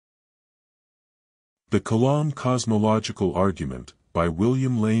The Kalām Cosmological Argument, by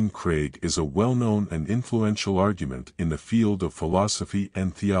William Lane Craig, is a well-known and influential argument in the field of philosophy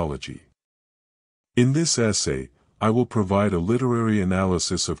and theology. In this essay, I will provide a literary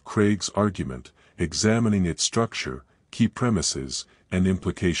analysis of Craig's argument, examining its structure, key premises, and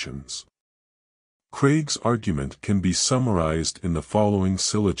implications. Craig's argument can be summarized in the following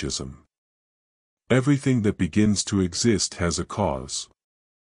syllogism. Everything that begins to exist has a cause.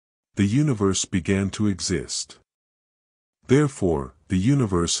 The universe began to exist. Therefore, the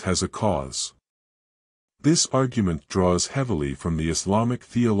universe has a cause. This argument draws heavily from the Islamic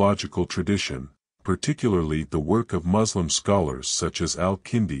theological tradition, particularly the work of Muslim scholars such as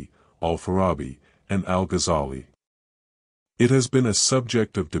Al-Kindi, Al-Farabi, and Al-Ghazali. It has been a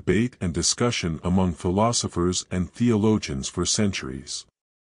subject of debate and discussion among philosophers and theologians for centuries.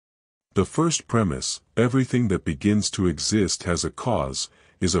 The first premise, everything that begins to exist has a cause,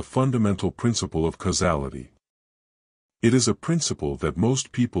 is a fundamental principle of causality. It is a principle that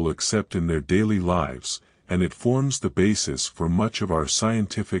most people accept in their daily lives, and it forms the basis for much of our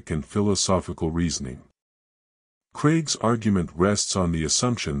scientific and philosophical reasoning. Craig's argument rests on the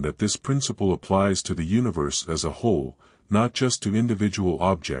assumption that this principle applies to the universe as a whole, not just to individual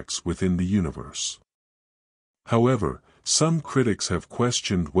objects within the universe. However, some critics have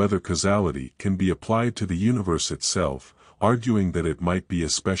questioned whether causality can be applied to the universe itself, arguing that it might be a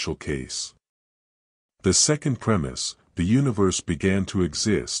special case. The second premise, the universe began to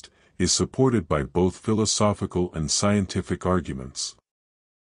exist, is supported by both philosophical and scientific arguments.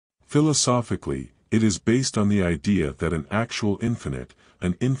 Philosophically, it is based on the idea that an actual infinite,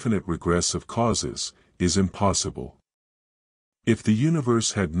 an infinite regress of causes, is impossible. If the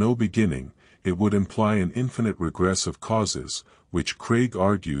universe had no beginning, it would imply an infinite regress of causes, which Craig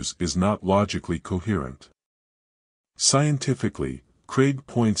argues is not logically coherent. Scientifically, Craig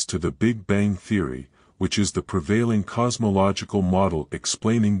points to the Big Bang theory, which is the prevailing cosmological model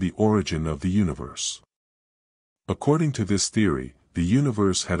explaining the origin of the universe. According to this theory, the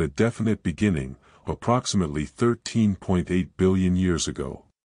universe had a definite beginning, approximately 13.8 billion years ago.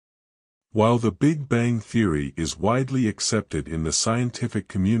 While the Big Bang theory is widely accepted in the scientific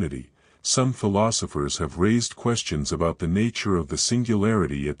community, some philosophers have raised questions about the nature of the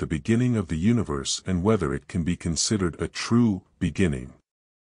singularity at the beginning of the universe and whether it can be considered a true beginning.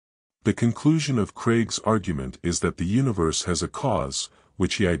 The conclusion of Craig's argument is that the universe has a cause,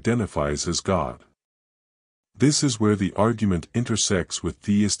 which he identifies as God. This is where the argument intersects with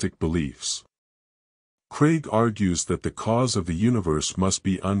theistic beliefs. Craig argues that the cause of the universe must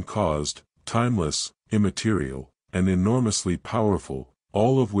be uncaused, timeless, immaterial, and enormously powerful,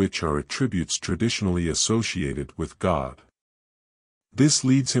 all of which are attributes traditionally associated with God. This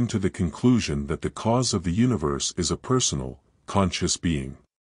leads him to the conclusion that the cause of the universe is a personal, conscious being.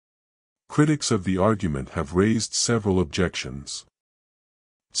 Critics of the argument have raised several objections.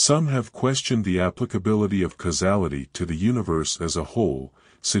 Some have questioned the applicability of causality to the universe as a whole,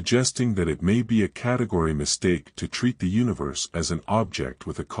 suggesting that it may be a category mistake to treat the universe as an object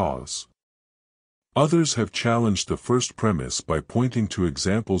with a cause. Others have challenged the first premise by pointing to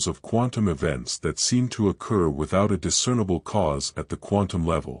examples of quantum events that seem to occur without a discernible cause at the quantum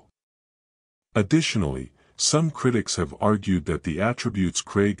level. Additionally, some critics have argued that the attributes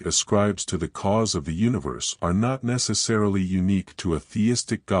Craig ascribes to the cause of the universe are not necessarily unique to a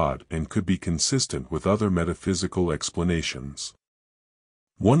theistic God and could be consistent with other metaphysical explanations.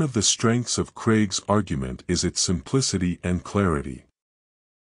 One of the strengths of Craig's argument is its simplicity and clarity.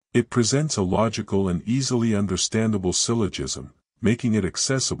 It presents a logical and easily understandable syllogism, making it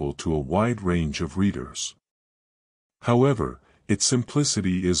accessible to a wide range of readers. However, its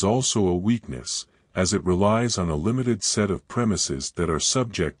simplicity is also a weakness, as it relies on a limited set of premises that are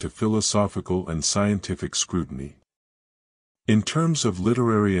subject to philosophical and scientific scrutiny. In terms of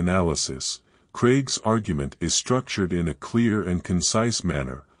literary analysis, Craig's argument is structured in a clear and concise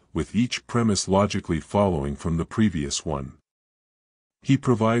manner, with each premise logically following from the previous one. He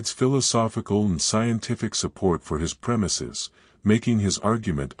provides philosophical and scientific support for his premises, making his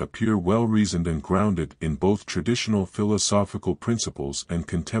argument appear well-reasoned and grounded in both traditional philosophical principles and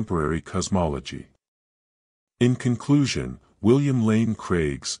contemporary cosmology. In conclusion, William Lane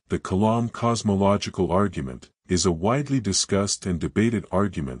Craig's The Kalām Cosmological Argument is a widely discussed and debated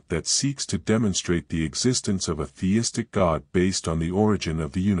argument that seeks to demonstrate the existence of a theistic God based on the origin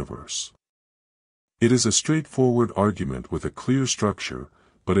of the universe. It is a straightforward argument with a clear structure,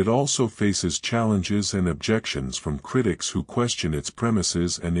 but it also faces challenges and objections from critics who question its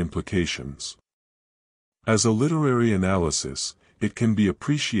premises and implications. As a literary analysis, it can be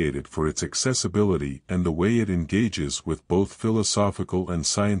appreciated for its accessibility and the way it engages with both philosophical and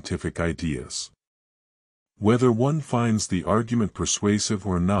scientific ideas. Whether one finds the argument persuasive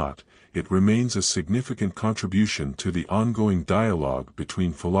or not, it remains a significant contribution to the ongoing dialogue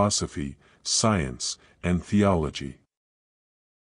between philosophy, science, and theology.